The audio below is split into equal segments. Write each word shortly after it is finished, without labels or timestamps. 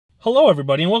Hello,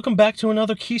 everybody, and welcome back to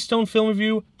another Keystone Film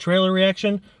Review trailer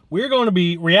reaction. We're going to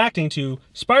be reacting to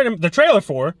the trailer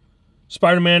for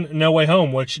Spider-Man No Way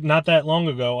Home, which not that long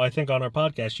ago, I think on our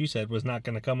podcast, you said was not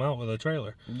going to come out with a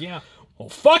trailer. Yeah. Well,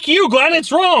 fuck you, Glenn.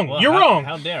 It's wrong. Well, You're wrong.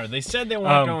 How dare. They said they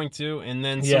weren't going to, and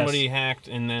then somebody hacked,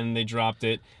 and then they dropped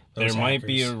it. There might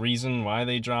be a reason why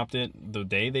they dropped it the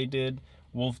day they did.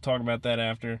 We'll talk about that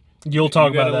after. You'll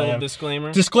talk about that. A little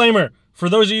disclaimer? Disclaimer. For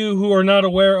those of you who are not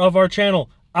aware of our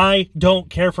channel, I don't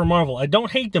care for Marvel. I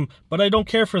don't hate them, but I don't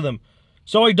care for them.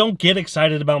 So I don't get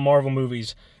excited about Marvel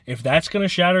movies. If that's going to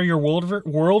shatter your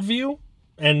worldview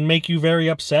and make you very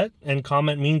upset and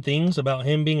comment mean things about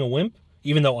him being a wimp,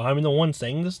 even though I'm the one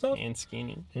saying this stuff. And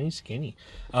skinny. And he's skinny.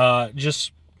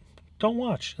 Just don't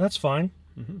watch. That's fine.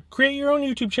 Create your own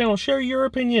YouTube channel. Share your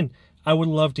opinion. I would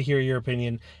love to hear your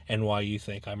opinion and why you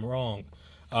think I'm wrong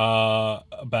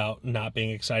about not being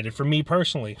excited. For me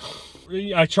personally,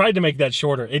 I tried to make that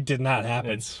shorter. It did not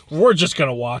happen. We're just going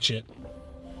to watch it.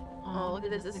 Oh, look at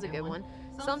this. This is a good one.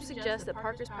 Some suggest that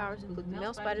Parker's powers include the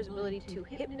male spider's ability to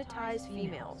hypnotize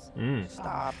females.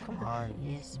 Stop, come on.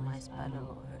 Yes, my spider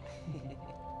lord.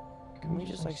 Can we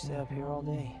just stay up here all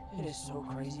day? It is so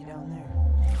crazy down there.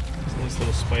 This nice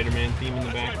little Spider-Man theme in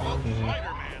the background.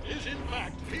 Spider-Man is in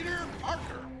fact Peter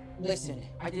Parker. Listen,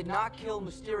 I did not kill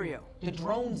Mysterio. The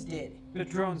drones did. The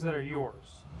drones that are yours.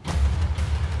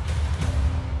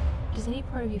 Does any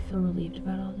part of you feel relieved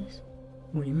about all this?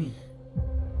 What do you mean?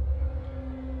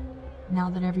 Now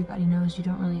that everybody knows, you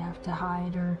don't really have to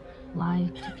hide or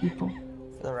lie to people.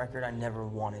 For the record, I never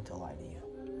wanted to lie to you.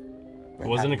 I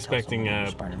wasn't expecting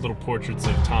little portraits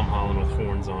of Tom Holland with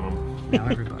horns on them. Now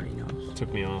everybody knows. It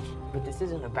took me off. But this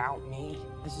isn't about me.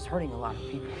 This is hurting a lot of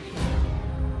people.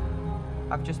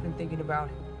 I've just been thinking about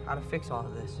how to fix all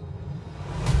of this.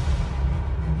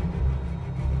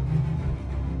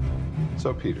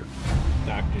 So, Peter,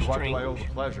 Doctor what Strange. do I owe the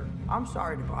pleasure? I'm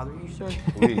sorry to bother you, sir.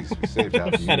 Please, we saved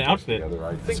out the That outfit. together.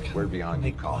 I think we're beyond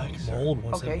you calling, sir. Mold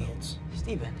once Okay, it melts.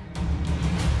 Steven.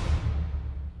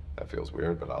 That feels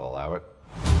weird, but I'll allow it.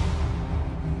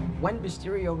 When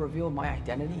Mysterio revealed my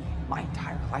identity, my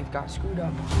entire life got screwed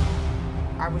up.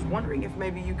 I was wondering if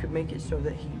maybe you could make it so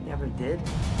that he never did.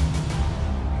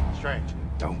 Strange.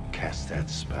 Don't cast that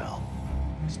spell.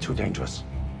 It's too dangerous.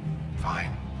 Fine.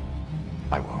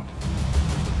 I won't.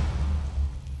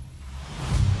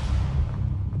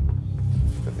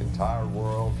 But the entire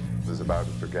world is about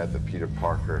to forget that Peter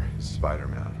Parker is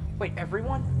Spider-Man. Wait,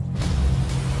 everyone?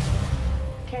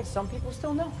 Can't some people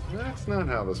still know? That's not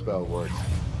how the spell works.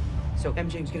 So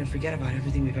MJ's gonna forget about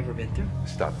everything we've ever been through?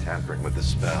 Stop tampering with the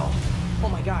spell. Oh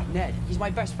my God, Ned, he's my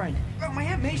best friend. Oh, my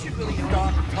Aunt May should really know.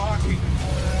 Stop talking.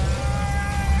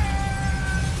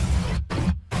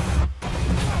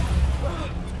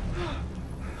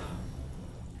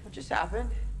 What just happened?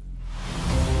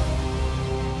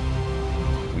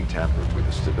 We tampered with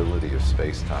the stability of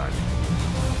space-time.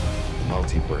 The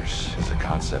multiverse is a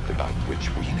concept about which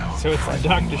we know. So it's the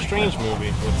Doctor Strange movie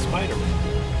with Spider-Man.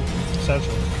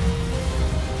 Essentially.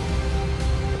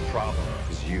 The problem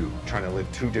is you trying to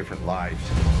live two different lives.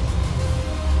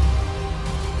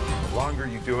 The longer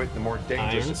you do it, the more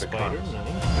dangerous Iron it Spider, becomes.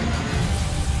 nice.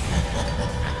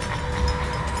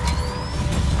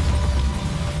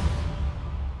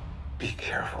 Be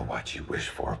careful what you wish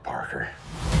for, Parker.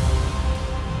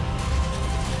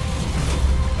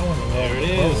 There it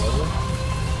is.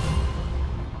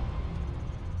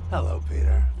 Hello,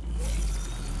 Peter.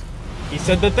 He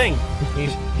said the thing.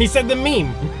 He said the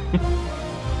meme.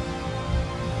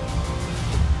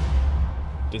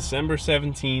 December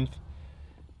 17th.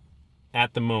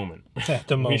 At the moment. At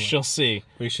the moment. We shall see.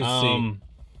 We should see.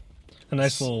 A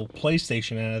nice little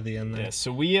PlayStation ad at the end there. Yeah,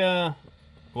 so we,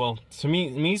 well, to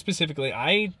me specifically,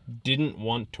 I didn't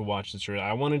want to watch this trailer.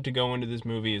 I wanted to go into this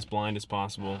movie as blind as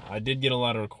possible. I did get a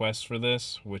lot of requests for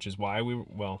this, which is why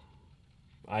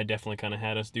I definitely kind of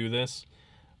had us do this.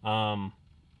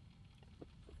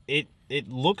 It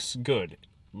looks good.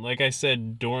 Like I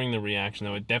said during the reaction,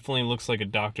 though, it definitely looks like a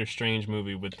Doctor Strange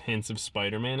movie with hints of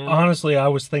Spider-Man in it. Honestly, I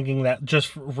was thinking that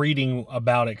just reading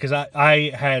about it, because I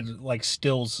had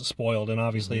stills spoiled, and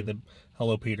obviously the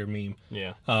Hello Peter meme.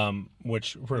 Yeah.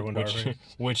 Which ruined our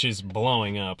which is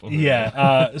blowing up.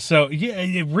 Yeah. So yeah,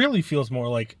 it really feels more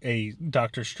like a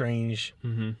Doctor Strange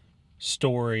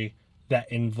story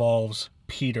that involves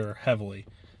Peter heavily.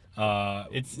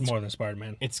 It's more than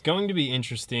Spider-Man. It's going to be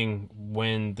interesting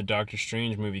when the Doctor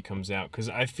Strange movie comes out, because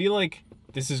I feel like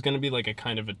this is going to be like a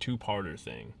kind of a two-parter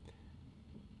thing.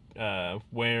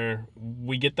 Where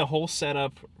we get the whole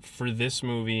setup for this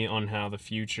movie on how the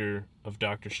future of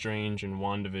Doctor Strange and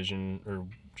WandaVision, or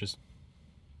just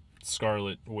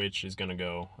Scarlet Witch is gonna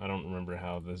go. I don't remember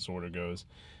how this order goes.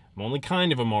 I'm only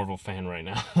kind of a Marvel fan right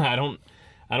now. I don't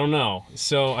know.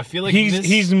 So I feel like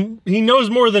he knows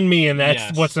more than me, and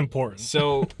that's what's important.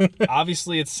 So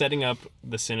obviously it's setting up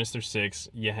the Sinister Six.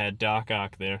 You had Doc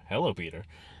Ock there. Hello, Peter.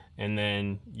 And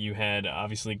then you had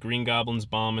obviously Green Goblin's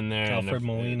bomb in there. Alfred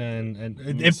Molina, and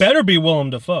it better be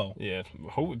Willem Dafoe. Yeah,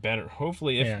 better.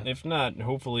 Hopefully, if not,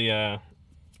 hopefully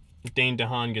Dane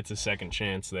DeHaan gets a second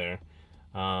chance there.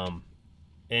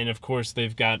 And of course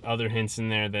they've got other hints in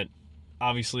there that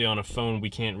obviously on a phone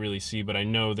we can't really see, but I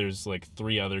know there's like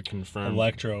 3 other confirmed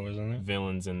Electro, isn't it?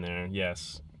 Villains in there.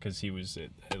 Yes, because he was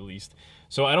at least.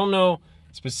 So I don't know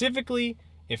specifically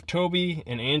if Toby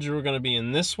and Andrew are going to be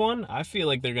in this one. I feel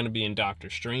like they're going to be in Doctor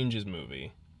Strange's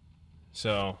movie.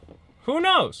 So who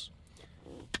knows?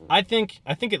 I think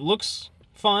it looks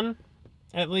fun,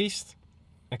 at least.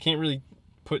 I can't really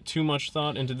put too much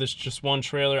thought into this just one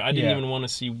trailer. I didn't even want to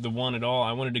see the one at all.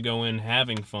 I wanted to go in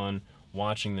having fun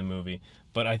watching the movie.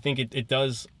 But I think it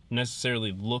does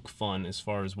necessarily look fun as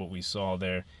far as what we saw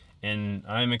there. And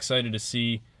I'm excited to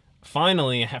see,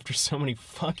 finally, after so many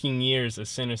fucking years, a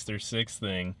Sinister Six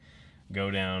thing go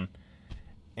down.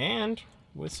 And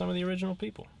with some of the original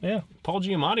people. Yeah. Paul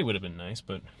Giamatti would have been nice,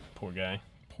 but poor guy.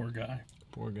 Poor guy.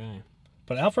 Poor guy.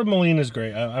 But Alfred Molina is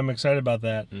great. I'm excited about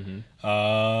that. Mm-hmm.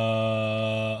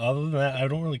 Other than that, I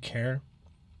don't really care.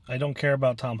 I don't care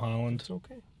about Tom Holland. It's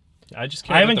okay. I just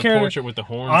care about the portrait with the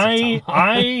horns.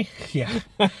 I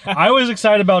was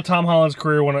excited about Tom Holland's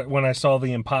career when I saw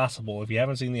The Impossible. If you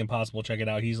haven't seen The Impossible, check it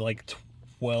out. He's like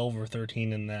 12 or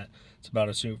 13 in that. It's about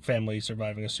a family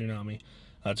surviving a tsunami.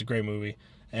 It's a great movie.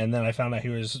 And then I found out he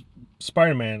was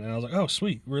Spider-Man, and I was like, oh,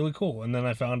 sweet, really cool. And then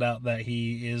I found out that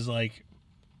he is like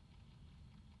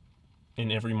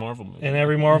in every Marvel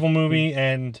movie.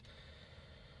 And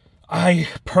I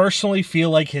personally feel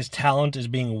like his talent is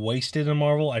being wasted in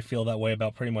Marvel. I feel that way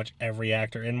about pretty much every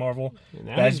actor in Marvel. And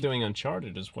now he's doing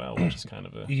Uncharted as well, which is kind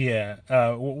of a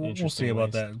we'll see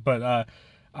about that. But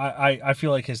I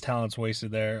feel like his talent's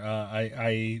wasted there.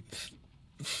 I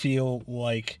feel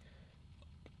like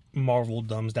Marvel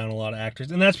dumbs down a lot of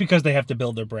actors, and that's because they have to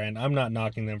build their brand. I'm not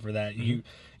knocking them for that.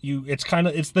 Mm-hmm.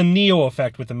 It's the Neo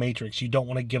effect with the Matrix. You don't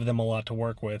want to give them a lot to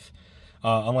work with,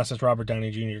 unless it's Robert Downey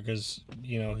Jr. because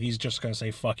he's just gonna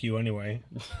say fuck you anyway.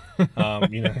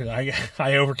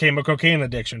 I overcame a cocaine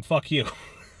addiction. Fuck you.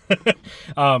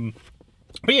 But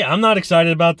yeah, I'm not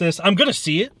excited about this. I'm gonna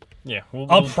see it. Yeah,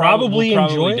 I'll probably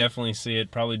enjoy it. Definitely see it.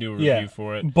 Probably do a review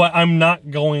for it. But I'm not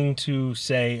going to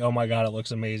say, "Oh my god, it looks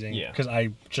amazing." Yeah, because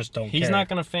I just don't. He's not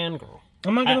going to fangirl.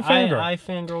 I'm not going to fangirl. I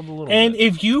fangirled a little bit. And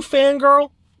if you fangirl,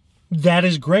 that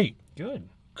is great.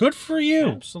 Good for you.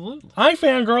 Absolutely. I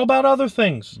fangirl about other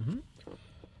things. Mm-hmm.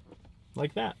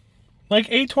 Like that. Like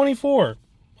A24.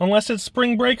 Unless it's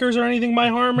Spring Breakers or anything by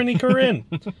Harmony Korine.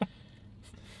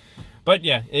 But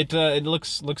yeah, it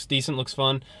looks decent, looks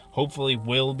fun. Hopefully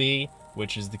will be,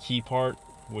 which is the key part,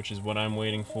 which is what I'm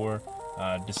waiting for.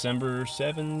 December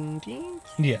 17th?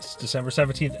 Yes, December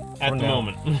 17th. At the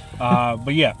moment.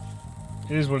 But yeah,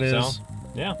 it is what it is. So,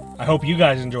 yeah. I hope you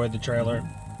guys enjoyed the trailer.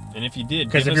 And if you did,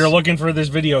 because if you're looking for this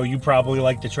video, you probably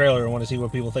like the trailer and want to see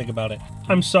what people think about it.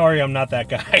 I'm sorry, I'm not that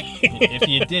guy. If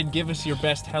you did, give us your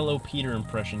best Hello Peter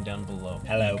impression down below.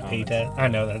 Hello Peter. I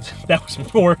know that was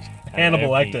before Hannibal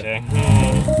Lecter.